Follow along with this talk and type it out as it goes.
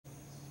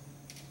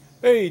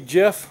Hey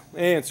Jeff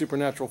and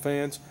Supernatural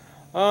fans.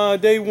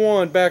 Day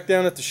one back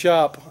down at the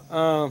shop.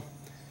 Got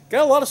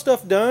a lot of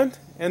stuff done,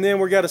 and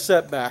then we got a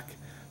setback.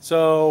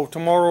 So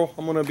tomorrow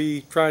I'm going to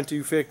be trying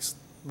to fix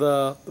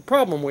the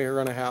problem we're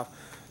going to have.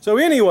 So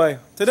anyway,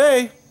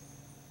 today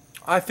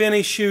I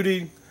finished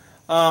shooting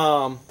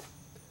all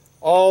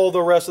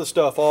the rest of the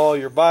stuff. All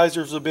your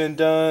visors have been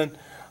done.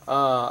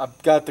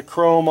 I've got the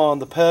chrome on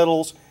the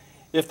pedals.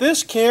 If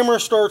this camera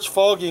starts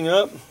fogging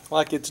up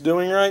like it's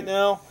doing right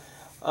now,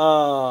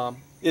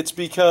 it's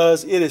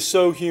because it is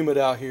so humid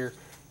out here.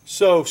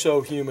 So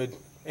humid.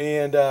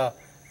 And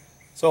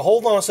so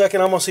hold on a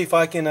second. I'm going to see if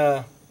I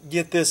can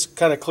get this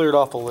kind of cleared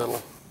off a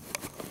little.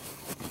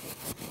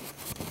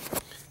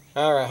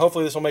 Alright,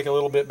 hopefully this will make it a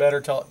little bit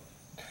better.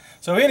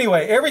 So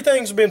anyway,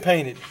 everything's been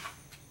painted.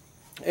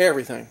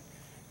 Everything.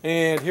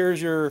 And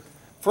here's your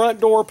front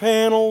door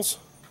panels.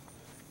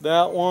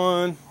 That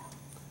one.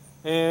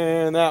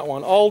 And that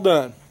one. All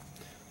done.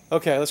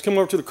 Okay, let's come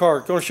over to the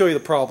car. I'm going to show you the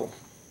problem.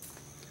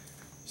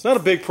 It's not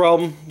a big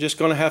problem. Just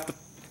going to have to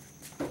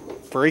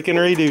freaking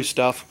redo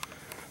stuff.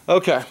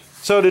 Okay,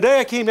 so today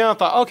I came down and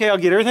thought, okay, I'll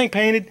get everything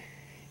painted,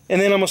 and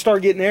then I'm going to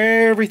start getting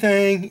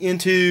everything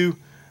into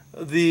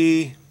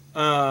the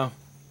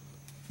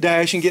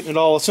dash and getting it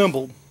all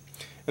assembled.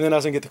 And then I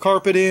was going to get the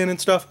carpet in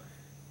and stuff.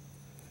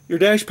 Your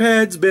dash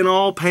pad's been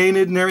all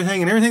painted and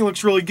everything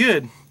looks really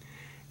good.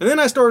 And then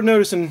I started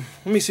noticing,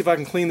 let me see if I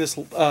can clean this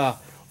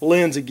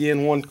lens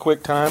again one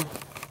quick time.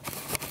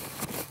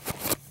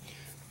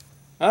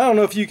 I don't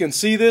know if you can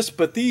see this,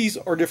 but these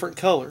are different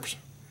colors.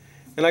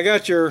 And I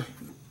got your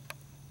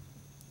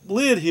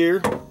lid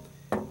here,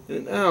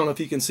 and I don't know if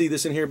you can see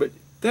this in here, but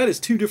that is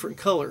two different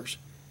colors.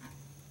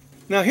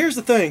 Now here's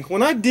the thing,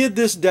 when I did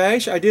this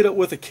dash, I did it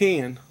with a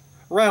can,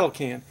 rattle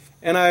can,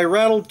 and I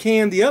rattled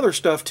canned the other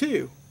stuff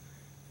too.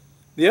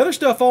 The other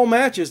stuff all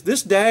matches.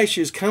 This dash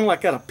is kind of like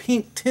got a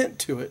pink tint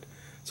to it.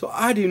 So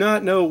I do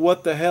not know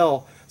what the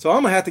hell. So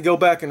I'm going to have to go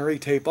back and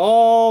retape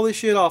all this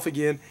shit off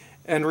again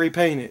and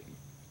repaint it.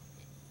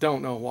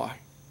 Don't know why.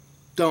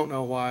 Don't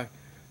know why.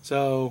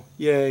 So,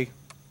 yay.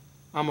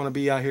 I'm going to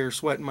be out here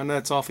sweating my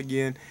nuts off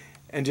again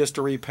and just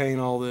to repaint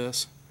all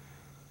this.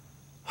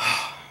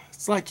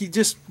 It's like you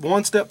just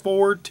one step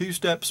forward, two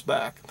steps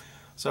back.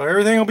 So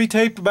everything will be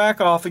taped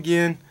back off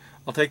again.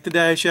 I'll take the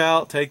dash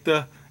out, take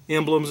the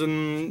emblems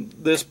and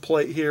this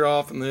plate here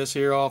off and this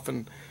here off,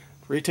 and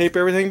retape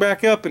everything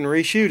back up and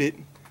reshoot it.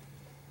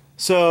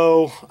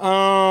 So,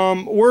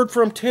 word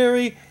from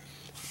Terry.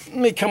 Let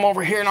me come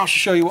over here and I'll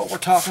show you what we're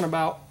talking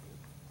about.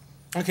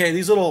 Okay,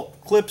 these little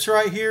clips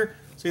right here.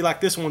 See,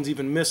 like this one's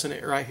even missing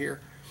it right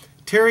here.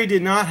 Terry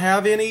did not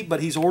have any,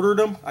 but he's ordered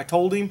them. I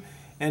told him,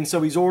 and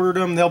so he's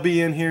ordered them. They'll be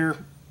in here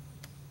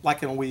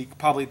like in a week.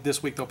 Probably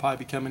this week they'll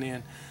probably be coming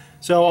in.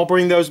 So I'll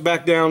bring those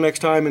back down next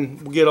time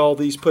and we'll get all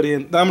these put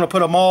in. I'm going to put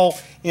them all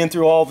in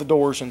through all the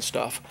doors and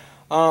stuff.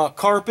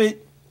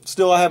 Carpet,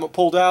 still I haven't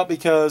pulled out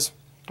because,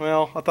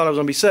 well, I thought I was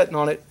going to be sitting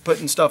on it,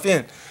 putting stuff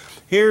in.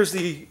 Here's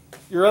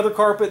your other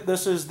carpet.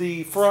 This is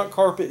the front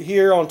carpet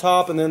here on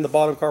top, and then the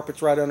bottom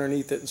carpet's right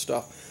underneath it and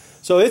stuff.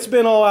 So it's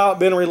been all out,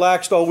 been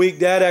relaxed all week.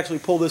 Dad actually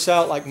pulled this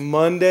out like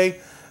Monday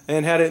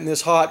and had it in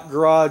this hot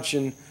garage.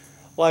 And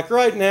like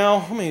right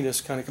now, let me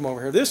just kind of come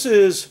over here. This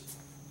is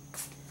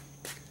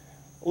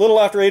a little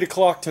after 8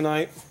 o'clock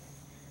tonight,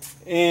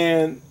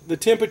 and the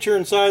temperature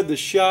inside the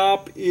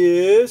shop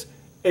is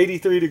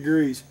 83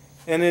 degrees.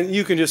 And then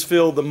you can just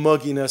feel the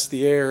mugginess,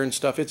 the air and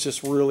stuff. It's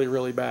just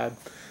really bad.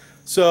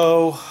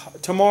 So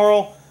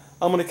tomorrow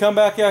I'm going to come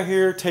back out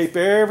here, tape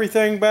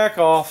everything back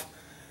off,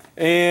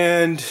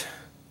 and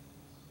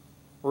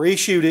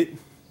reshoot it,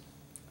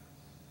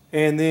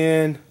 and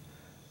then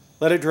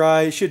let it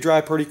dry. It should dry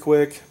pretty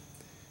quick,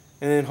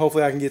 and then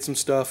hopefully I can get some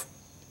stuff.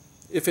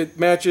 If it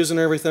matches and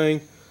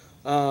everything,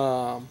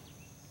 just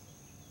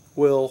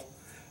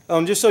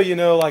so you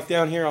know, like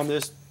down here on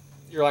this,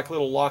 your like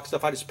little lock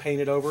stuff, I just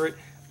painted over it.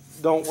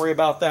 Don't worry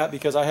about that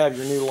because I have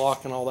your new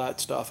lock and all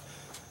that stuff.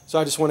 So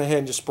I just went ahead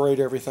and just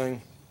sprayed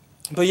everything.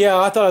 But yeah,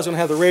 I thought I was going to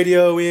have the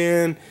radio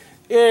in,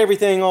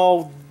 everything,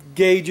 all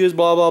gauges,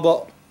 blah, blah,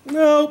 blah.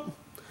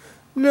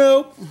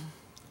 Nope.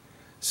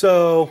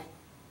 So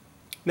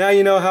now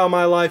you know how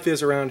my life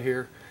is around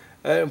here.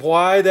 And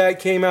why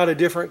that came out a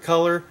different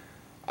color,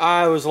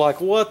 I was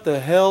like, what the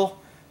hell?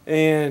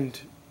 And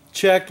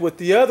checked with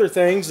the other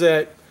things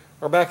that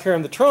are back here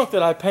in the trunk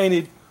that I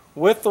painted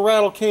with the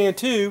rattle can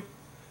too.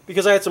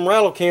 Because I had some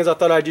rattle cans I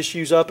thought I'd just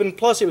use up, and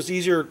plus it was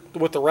easier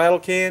with the rattle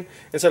can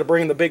instead of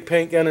bringing the big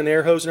paint gun and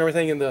air hose and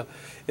everything in the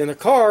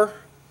car.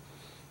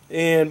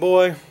 And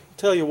boy, I'll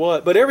tell you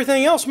what, but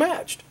everything else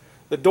matched.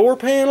 The door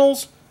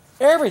panels,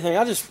 everything.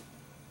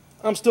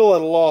 I'm still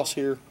at a loss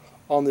here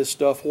on this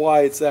stuff,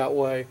 why it's that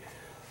way.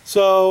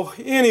 So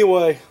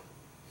anyway,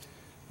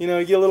 you know,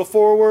 you get a little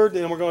forward,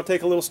 then we're going to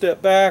take a little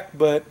step back,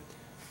 but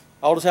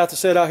I'll just have to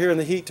sit out here in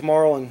the heat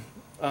tomorrow and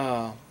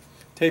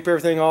tape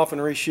everything off and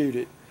reshoot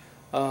it.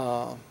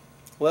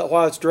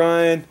 While it's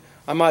drying,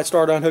 I might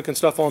start unhooking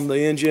stuff on the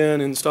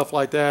engine and stuff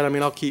like that. I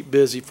mean, I'll keep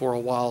busy for a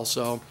while.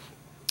 So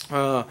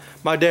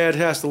my dad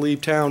has to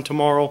leave town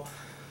tomorrow,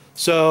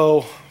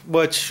 So,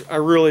 which I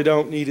really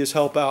don't need his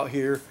help out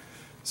here.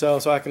 So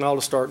I can all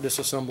just start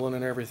disassembling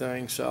and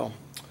everything. So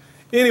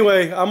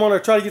anyway, I'm going to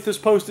try to get this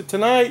posted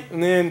tonight,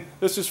 and then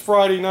this is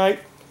Friday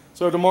night.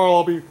 So tomorrow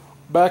I'll be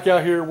back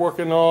out here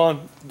working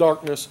on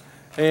Darkness.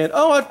 And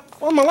on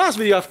my last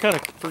video I kind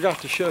of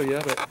forgot to show you,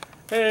 but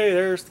hey,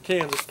 there's the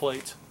Kansas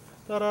plates.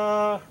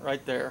 Ta-da!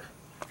 Right there.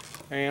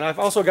 And I've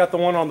also got the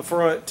one on the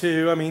front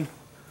too. I mean,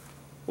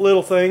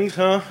 little things,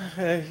 huh?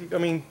 I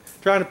mean,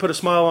 trying to put a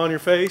smile on your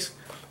face.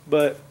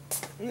 But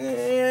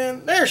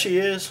and there she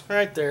is,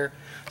 right there.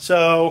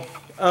 So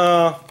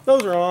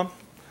those are on.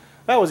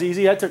 That was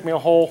easy. That took me a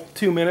whole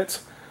 2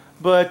 minutes.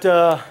 But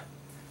I'll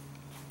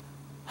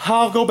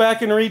go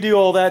back and redo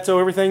all that so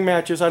everything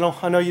matches. I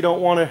know you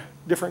don't want a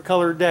different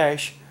colored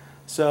dash.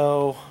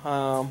 So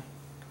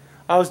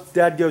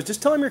Dad goes,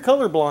 just tell him you're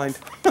colorblind.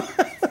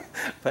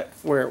 But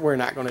we're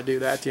not going to do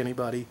that to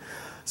anybody.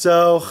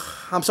 So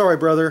I'm sorry,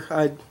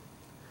 brother.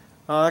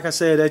 Like I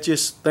said, that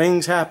just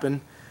things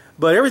happen.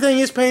 But everything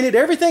is painted.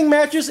 Everything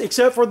matches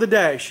except for the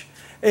dash.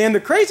 And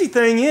the crazy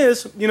thing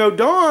is, you know,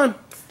 Don,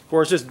 of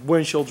course, this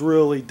windshield's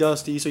really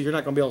dusty, so you're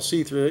not going to be able to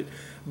see through it.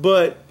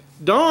 But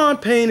Don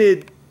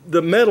painted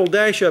the metal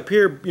dash up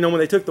here, you know, when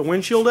they took the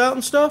windshield out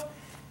and stuff.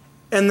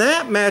 And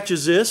that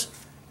matches this.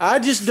 I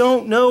just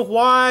don't know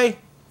why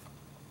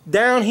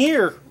down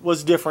here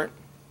was different.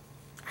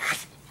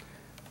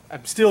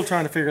 I'm still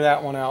trying to figure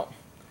that one out.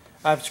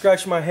 I've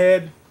scratched my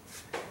head,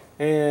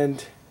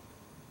 and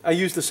I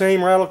used the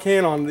same rattle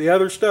can on the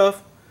other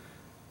stuff,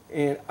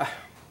 and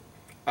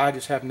I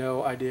just have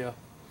no idea.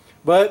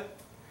 But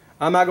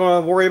I'm not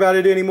going to worry about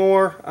it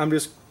anymore. I'm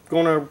just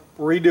going to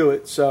redo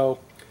it. So,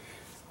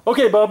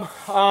 okay, bub.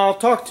 I'll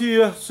talk to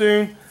you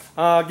soon.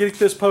 Get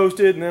this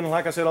posted, and then,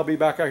 like I said, I'll be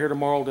back out here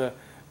tomorrow to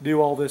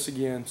do all this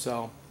again.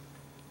 So,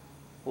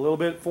 a little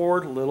bit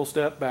forward, a little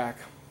step back.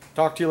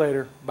 Talk to you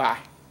later. Bye.